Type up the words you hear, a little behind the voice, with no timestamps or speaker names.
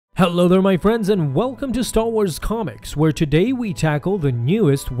Hello there my friends, and welcome to Star Wars Comics, where today we tackle the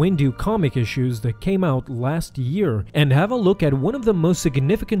newest Windu comic issues that came out last year and have a look at one of the most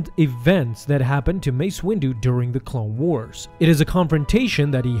significant events that happened to Mace Windu during the Clone Wars. It is a confrontation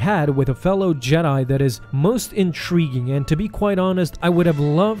that he had with a fellow Jedi that is most intriguing, and to be quite honest, I would have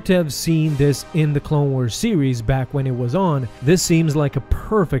loved to have seen this in the Clone Wars series back when it was on. This seems like a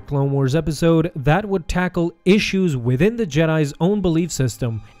perfect Clone Wars episode that would tackle issues within the Jedi's own belief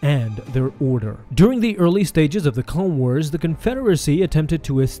system and their order. During the early stages of the Clone Wars, the Confederacy attempted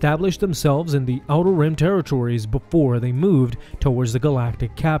to establish themselves in the Outer Rim territories before they moved towards the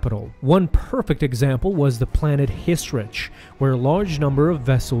galactic capital. One perfect example was the planet Hisrich, where a large number of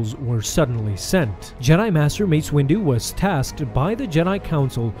vessels were suddenly sent. Jedi Master Mace Windu was tasked by the Jedi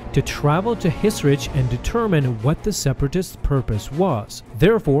Council to travel to Hisrich and determine what the Separatists' purpose was.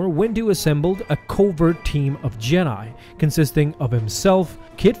 Therefore, Windu assembled a covert team of Jedi, consisting of himself,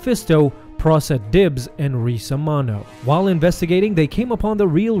 Kit Fisto, Proset Dibs, and Risa Mano. While investigating, they came upon the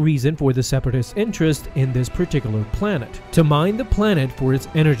real reason for the Separatist interest in this particular planet: to mine the planet for its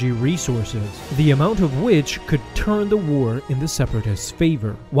energy resources, the amount of which could turn the war in the Separatists'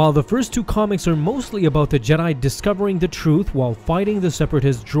 favor. While the first two comics are mostly about the Jedi discovering the truth while fighting the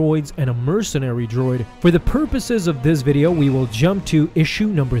Separatist droids and a mercenary droid, for the purposes of this video we will jump to issue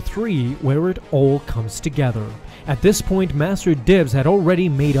number 3, where it all comes together. At this point, Master Dibs had already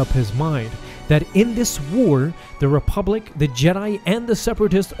made up his mind that in this war, the Republic, the Jedi, and the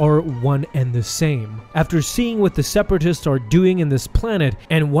Separatists are one and the same. After seeing what the Separatists are doing in this planet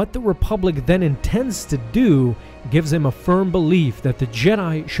and what the Republic then intends to do, gives him a firm belief that the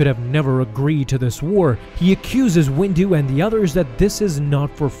Jedi should have never agreed to this war. He accuses Windu and the others that this is not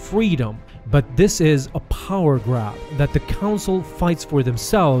for freedom, but this is a power grab, that the Council fights for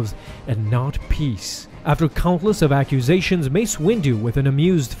themselves and not peace. After countless of accusations, Mace Windu, with an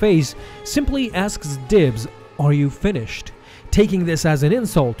amused face, simply asks Dibs, "Are you finished?" Taking this as an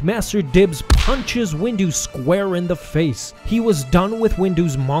insult, Master Dibs punches Windu square in the face. He was done with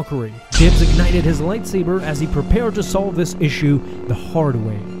Windu's mockery. Dibs ignited his lightsaber as he prepared to solve this issue the hard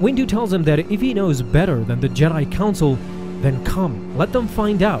way. Windu tells him that if he knows better than the Jedi Council, then come, let them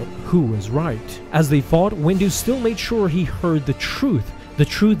find out who is right. As they fought, Windu still made sure he heard the truth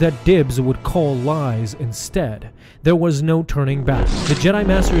that Dibs would call lies instead. There was no turning back. The Jedi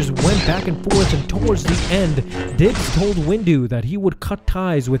Masters went back and forth, and towards the end, Dibs told Windu that he would cut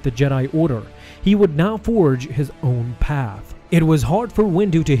ties with the Jedi Order. He would now forge his own path. It was hard for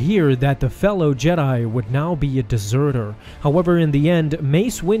Windu to hear that the fellow Jedi would now be a deserter. However, in the end,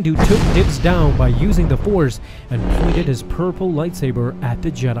 Mace Windu took Dibs down by using the Force and pointed his purple lightsaber at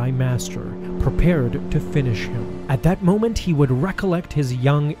the Jedi Master, prepared to finish him. At that moment, he would recollect his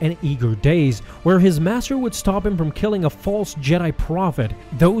young and eager days, where his master would stop him from killing a false Jedi prophet.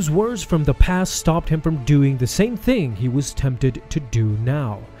 Those words from the past stopped him from doing the same thing he was tempted to do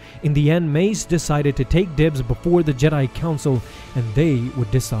now. In the end, Mace decided to take Dibs before the Jedi Council, and they would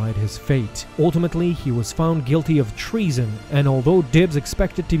decide his fate. Ultimately, he was found guilty of treason, and although Dibs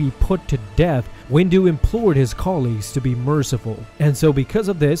expected to be put to death, Windu implored his colleagues to be merciful, and so because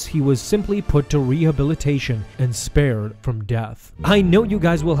of this, he was simply put to rehabilitation and spared from death. I know you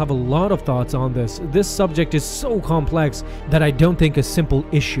guys will have a lot of thoughts on this. This subject is so complex that I don't think a simple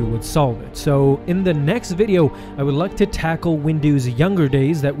issue would solve it. So in the next video, I would like to tackle Windu's younger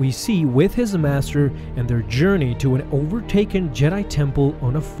days that we see with his master and their journey to an overtaken Jedi temple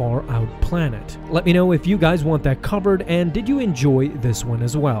on a far out planet. Let me know if you guys want that covered, and did you enjoy this one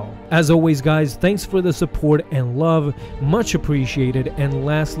as well. As always guys, thanks for the support and love, much appreciated, and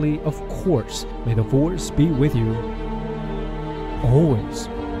lastly, of course, may the Force be with you always.